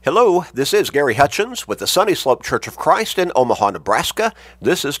Hello, this is Gary Hutchins with the Sunny Slope Church of Christ in Omaha, Nebraska.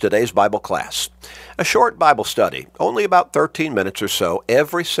 This is today's Bible class. A short Bible study, only about 13 minutes or so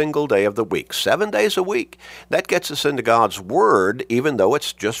every single day of the week, 7 days a week. That gets us into God's Word, even though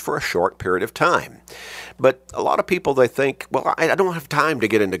it's just for a short period of time. But a lot of people, they think, well, I don't have time to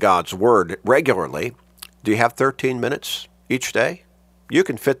get into God's Word regularly. Do you have 13 minutes each day? You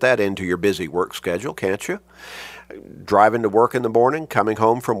can fit that into your busy work schedule, can't you? Driving to work in the morning, coming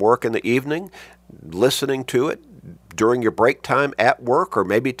home from work in the evening, listening to it during your break time at work, or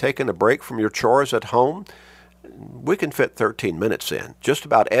maybe taking a break from your chores at home. We can fit 13 minutes in just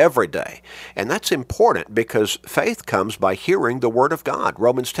about every day. And that's important because faith comes by hearing the Word of God.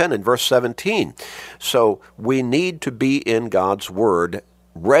 Romans 10 and verse 17. So we need to be in God's Word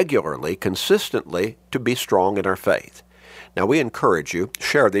regularly, consistently, to be strong in our faith. Now, we encourage you,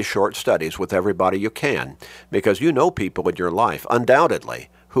 share these short studies with everybody you can, because you know people in your life, undoubtedly,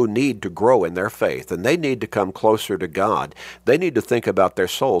 who need to grow in their faith, and they need to come closer to God. They need to think about their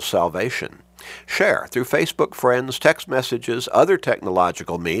soul's salvation. Share through Facebook friends, text messages, other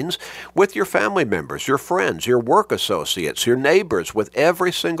technological means, with your family members, your friends, your work associates, your neighbors, with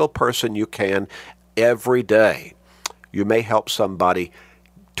every single person you can every day. You may help somebody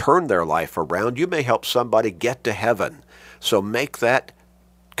turn their life around. You may help somebody get to heaven. So make that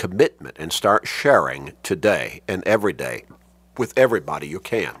commitment and start sharing today and every day with everybody you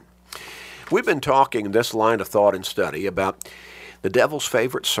can. We've been talking in this line of thought and study about the devil's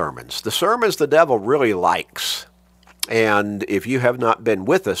favorite sermons, the sermons the devil really likes. And if you have not been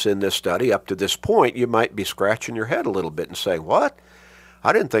with us in this study up to this point, you might be scratching your head a little bit and saying, what?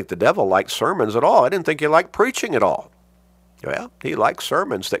 I didn't think the devil liked sermons at all. I didn't think he liked preaching at all. Well, he likes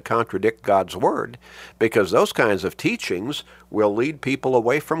sermons that contradict God's Word, because those kinds of teachings will lead people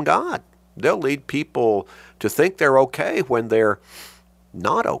away from God. They'll lead people to think they're okay when they're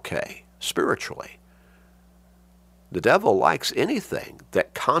not okay spiritually. The devil likes anything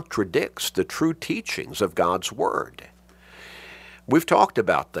that contradicts the true teachings of God's Word. We've talked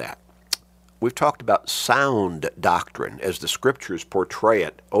about that. We've talked about sound doctrine as the Scriptures portray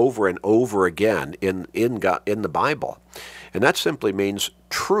it over and over again in the Bible. And that simply means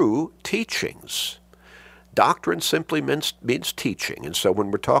true teachings. Doctrine simply means teaching. And so when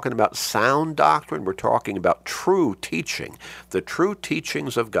we're talking about sound doctrine, we're talking about true teaching, the true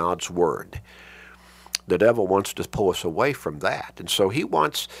teachings of God's Word. The devil wants to pull us away from that. And so he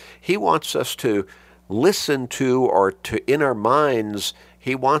wants us to listen to, or to, in our minds,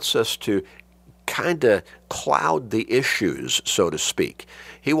 he wants us to kind of cloud the issues, so to speak.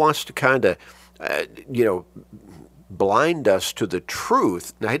 He wants to kind of, blind us to the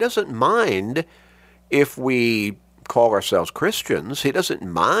truth. Now, he doesn't mind if we call ourselves Christians. He doesn't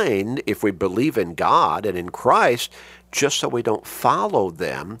mind if we believe in God and in Christ, just so we don't follow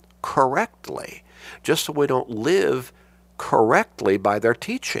them correctly, just so we don't live correctly by their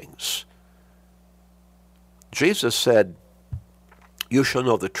teachings. Jesus said, "You shall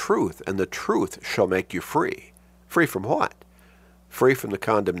know the truth, and the truth shall make you free." Free from what? Free from the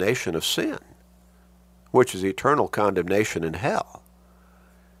condemnation of sin, which is eternal condemnation in hell.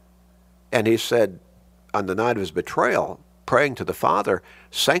 And he said, on the night of his betrayal, praying to the Father,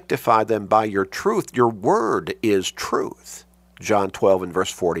 "Sanctify them by your truth. Your word is truth." John 12 and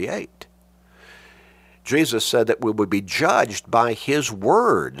verse 48. Jesus said that we would be judged by his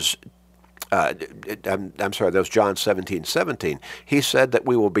words. I'm sorry, that was John 17:17. He said that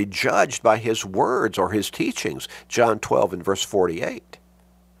we will be judged by his words or his teachings. John 12 and verse 48.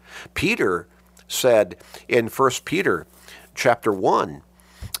 Peter said in 1 Peter chapter 1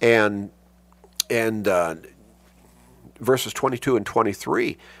 and verses 22 and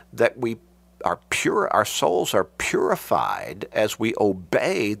 23 that our souls are purified as we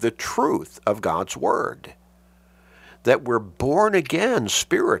obey the truth of God's Word, that we're born again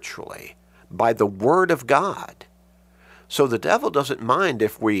spiritually by the Word of God. So the devil doesn't mind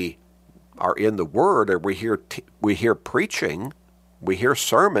if we are in the Word, or we hear preaching, we hear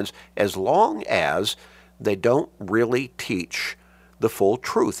sermons, as long as they don't really teach the full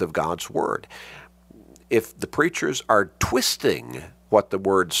truth of God's Word. If the preachers are twisting what the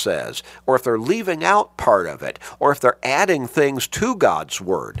Word says, or if they're leaving out part of it, or if they're adding things to God's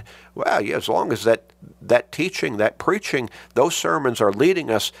Word, well, yeah, as long as that teaching, that preaching, those sermons are leading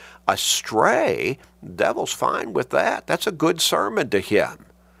us astray, the devil's fine with that. That's a good sermon to him.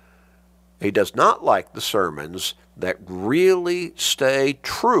 He does not like the sermons that really stay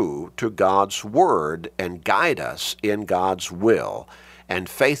true to God's Word and guide us in God's will and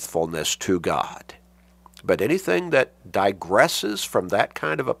faithfulness to God. But anything that digresses from that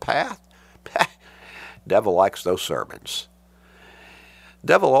kind of a path, devil likes those sermons. The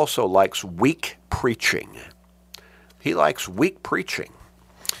devil also likes weak preaching. He likes weak preaching.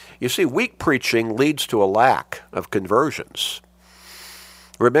 You see, weak preaching leads to a lack of conversions.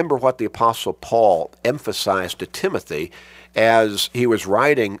 Remember what the Apostle Paul emphasized to Timothy as he was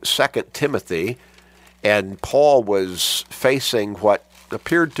writing 2 Timothy, and Paul was facing what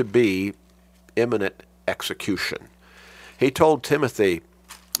appeared to be imminent execution. He told Timothy,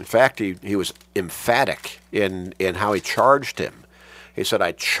 in fact, he was emphatic in how he charged him. He said,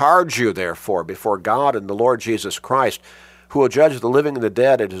 I charge you, therefore, before God and the Lord Jesus Christ, who will judge the living and the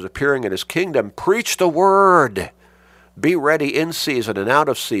dead at his appearing in his kingdom, preach the word. Be ready in season and out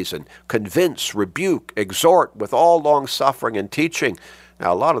of season. Convince, rebuke, exhort with all long suffering and teaching.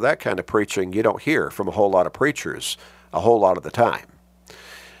 Now, a lot of that kind of preaching you don't hear from a whole lot of preachers a whole lot of the time.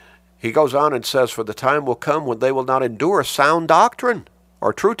 He goes on and says, for the time will come when they will not endure sound doctrine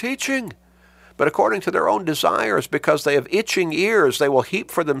or true teaching, but according to their own desires, because they have itching ears, they will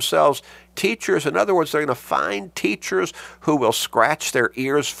heap for themselves teachers. In other words, they're going to find teachers who will scratch their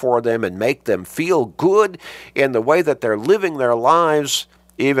ears for them and make them feel good in the way that they're living their lives,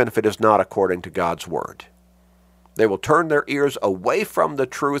 even if it is not according to God's word. They will turn their ears away from the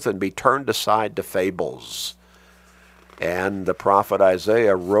truth and be turned aside to fables. And the prophet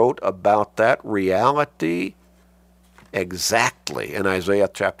Isaiah wrote about that reality exactly in Isaiah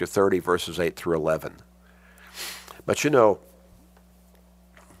chapter 30, verses 8 through 11. But you know,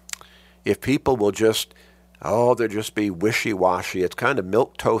 if people will just, they'll just be wishy-washy, it's kind of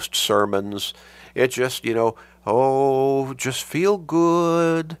milquetoast sermons, it just, just feel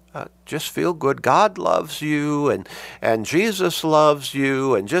good, God loves you, and Jesus loves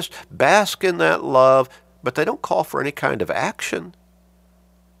you, and just bask in that love, but they don't call for any kind of action.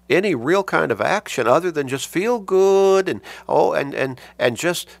 Any real kind of action other than just feel good and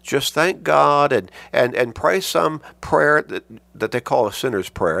just thank God and pray some prayer that they call a sinner's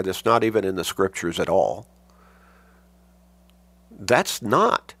prayer that's not even in the scriptures at all. That's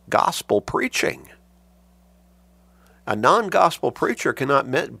not gospel preaching. A non-gospel preacher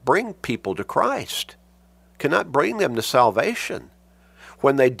cannot bring people to Christ, cannot bring them to salvation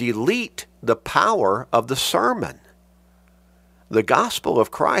when they delete the power of the sermon. The gospel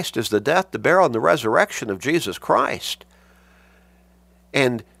of Christ is the death, the burial, and the resurrection of Jesus Christ.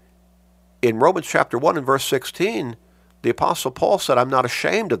 And in Romans chapter 1 and verse 16, the Apostle Paul said, I'm not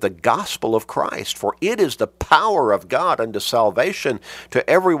ashamed of the gospel of Christ, for it is the power of God unto salvation to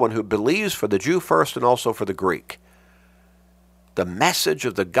everyone who believes, for the Jew first and also for the Greek. The message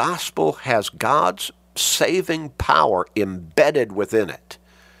of the gospel has God's saving power embedded within it.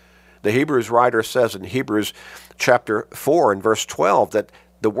 The Hebrews writer says in Hebrews chapter 4 and verse 12 that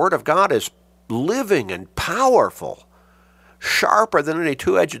the Word of God is living and powerful, sharper than any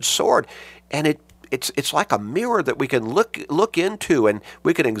two-edged sword, and it's like a mirror that we can look into, and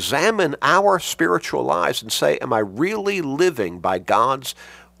we can examine our spiritual lives and say, am I really living by God's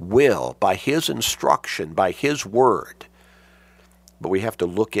will, by His instruction, by His Word? But we have to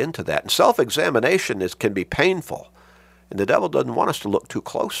look into that. And self-examination can be painful, and the devil doesn't want us to look too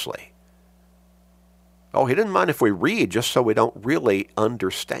closely. Oh, he didn't mind if we read just so we don't really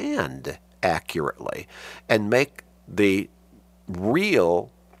understand accurately and make the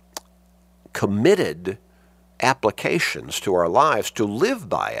real committed applications to our lives to live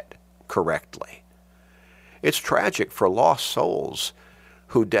by it correctly. It's tragic for lost souls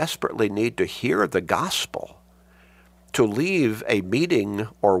who desperately need to hear the gospel to leave a meeting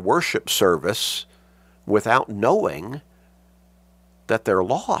or worship service without knowing that they're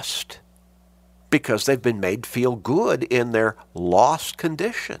lost, because they've been made feel good in their lost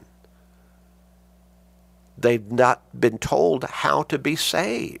condition. They've not been told how to be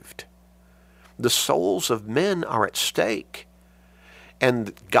saved. The souls of men are at stake.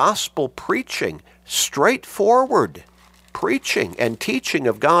 And gospel preaching, straightforward preaching and teaching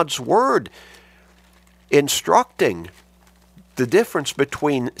of God's Word, instructing the difference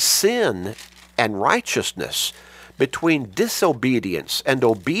between sin and righteousness, between disobedience and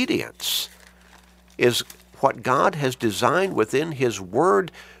obedience, is what God has designed within His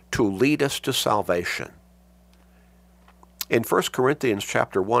Word to lead us to salvation. In 1 Corinthians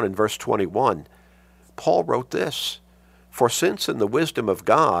chapter 1 and verse 21, Paul wrote this, for since in the wisdom of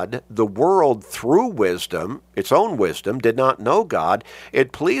God, the world through wisdom, its own wisdom, did not know God,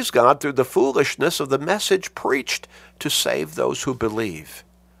 it pleased God through the foolishness of the message preached to save those who believe.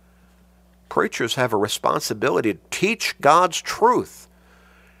 Preachers have a responsibility to teach God's truth.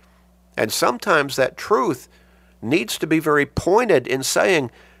 And sometimes that truth needs to be very pointed in saying,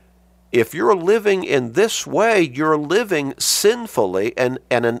 If you're living in this way, you're living sinfully and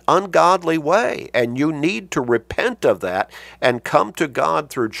in an ungodly way, and you need to repent of that and come to God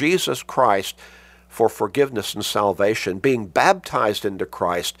through Jesus Christ for forgiveness and salvation, being baptized into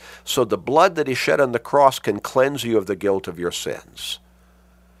Christ so the blood that he shed on the cross can cleanse you of the guilt of your sins.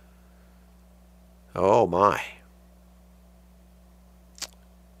 Oh my.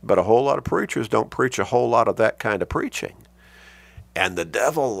 But a whole lot of preachers don't preach a whole lot of that kind of preaching. And the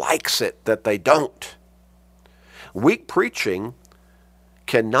devil likes it that they don't. Weak preaching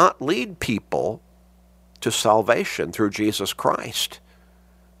cannot lead people to salvation through Jesus Christ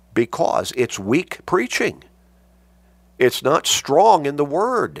because it's weak preaching. It's not strong in the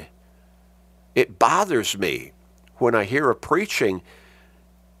Word. It bothers me when I hear a preaching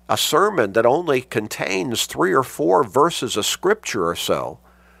a sermon that only contains 3 or 4 verses of Scripture or so,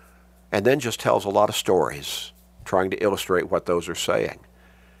 and then just tells a lot of stories trying to illustrate what those are saying.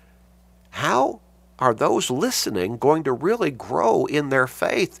 How are those listening going to really grow in their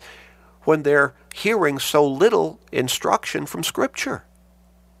faith when they're hearing so little instruction from Scripture?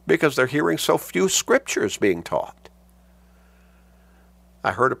 Because they're hearing so few Scriptures being taught.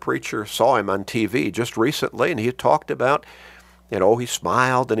 I heard a preacher, saw him on TV just recently, and he talked about, he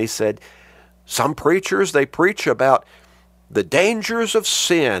smiled and he said, some preachers, they preach about the dangers of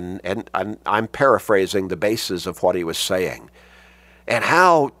sin, and I'm paraphrasing the basis of what he was saying, and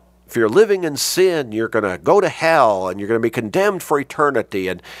how if you're living in sin, you're going to go to hell, and you're going to be condemned for eternity,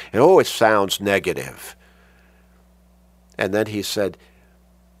 and it sounds negative. And then he said,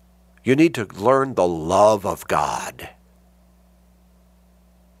 you need to learn the love of God.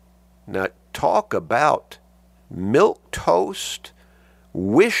 Now, talk about milquetoast,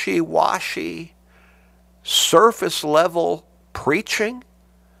 wishy-washy, surface level preaching.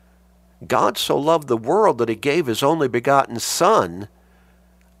 God so loved the world that he gave his only begotten Son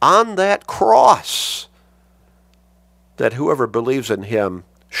on that cross, that whoever believes in him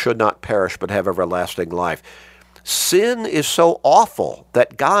should not perish but have everlasting life. Sin is so awful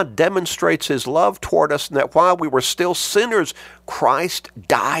that God demonstrates his love toward us, and that while we were still sinners, Christ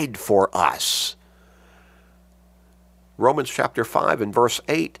died for us. Romans chapter 5 and verse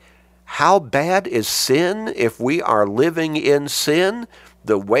 8, how bad is sin if we are living in sin?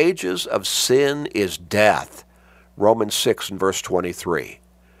 The wages of sin is death. Romans 6 and verse 23.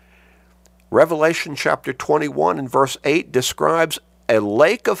 Revelation chapter 21 and verse 8 describes a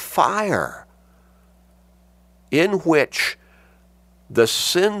lake of fire in which the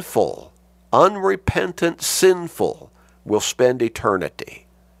sinful, unrepentant sinful will spend eternity.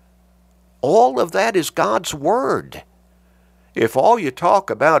 All of that is God's Word. If all you talk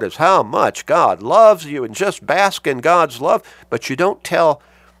about is how much God loves you and just bask in God's love, but you don't tell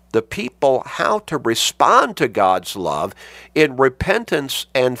the people how to respond to God's love in repentance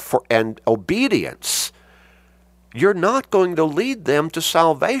and obedience, you're not going to lead them to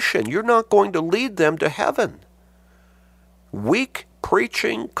salvation. You're not going to lead them to heaven. Weak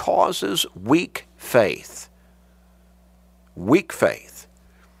preaching causes weak faith. Weak faith.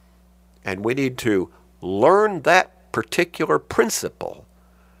 And we need to learn that particular principle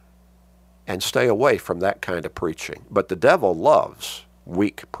and stay away from that kind of preaching. But the devil loves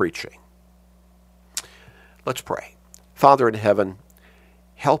weak preaching. Let's pray. Father in heaven,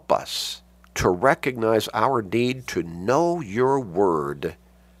 help us to recognize our need to know your Word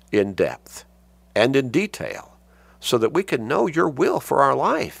in depth and in detail so that we can know your will for our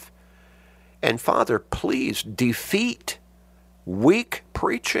life. And Father, please defeat weak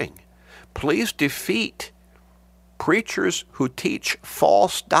preaching. Please defeat preachers who teach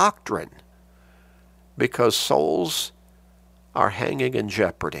false doctrine, because souls are hanging in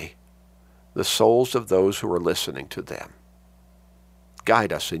jeopardy, the souls of those who are listening to them.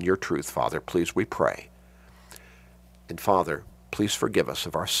 Guide us in your truth, Father, please, we pray. And Father, please forgive us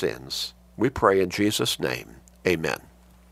of our sins. We pray in Jesus' name. Amen.